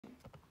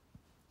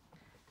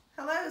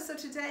Hello, so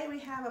today we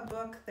have a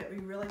book that we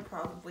really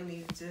probably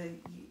needed to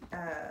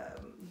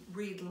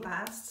read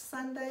last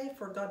Sunday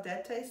for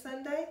Gaudete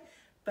Sunday,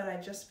 but I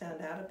just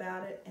found out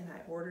about it and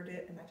I ordered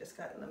it and I just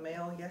got it in the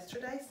mail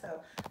yesterday, so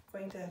I'm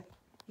going to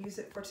use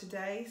it for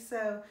today.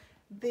 So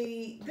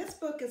this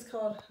book is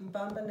called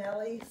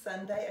Bambinelli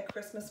Sunday, A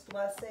Christmas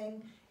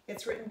Blessing.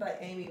 It's written by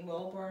Amy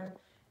Wilburn.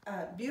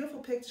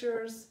 Beautiful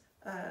pictures,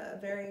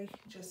 very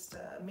just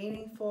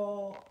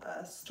meaningful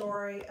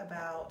story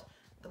about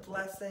the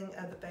blessing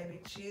of the baby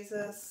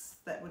Jesus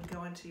that would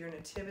go into your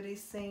nativity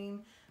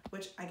scene,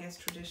 which I guess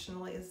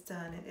traditionally is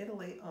done in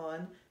Italy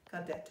on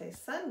Gaudete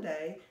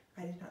Sunday.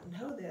 I did not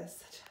know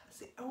this.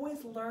 See,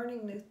 always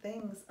learning new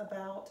things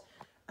about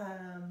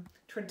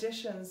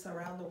traditions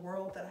around the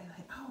world that I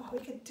think, oh, we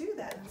could do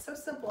that. And it's so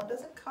simple. It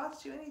doesn't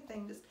cost you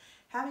anything. Just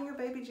having your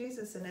baby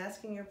Jesus and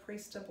asking your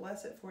priest to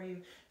bless it for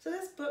you. So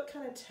this book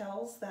kind of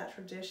tells that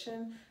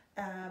tradition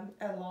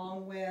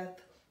along with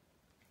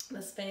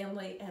this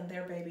family and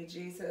their baby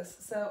Jesus.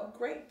 So a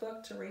great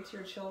book to read to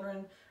your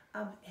children.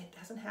 It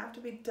doesn't have to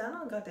be done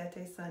on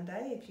Gaudete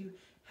Sunday. If you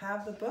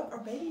have the book,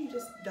 or maybe you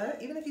just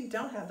don't, even if you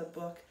don't have the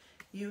book,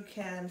 you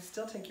can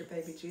still take your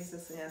baby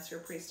Jesus and ask your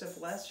priest to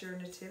bless your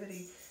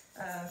nativity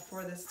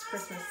for this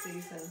Christmas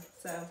season.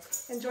 So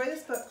enjoy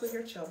this book with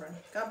your children.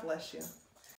 God bless you.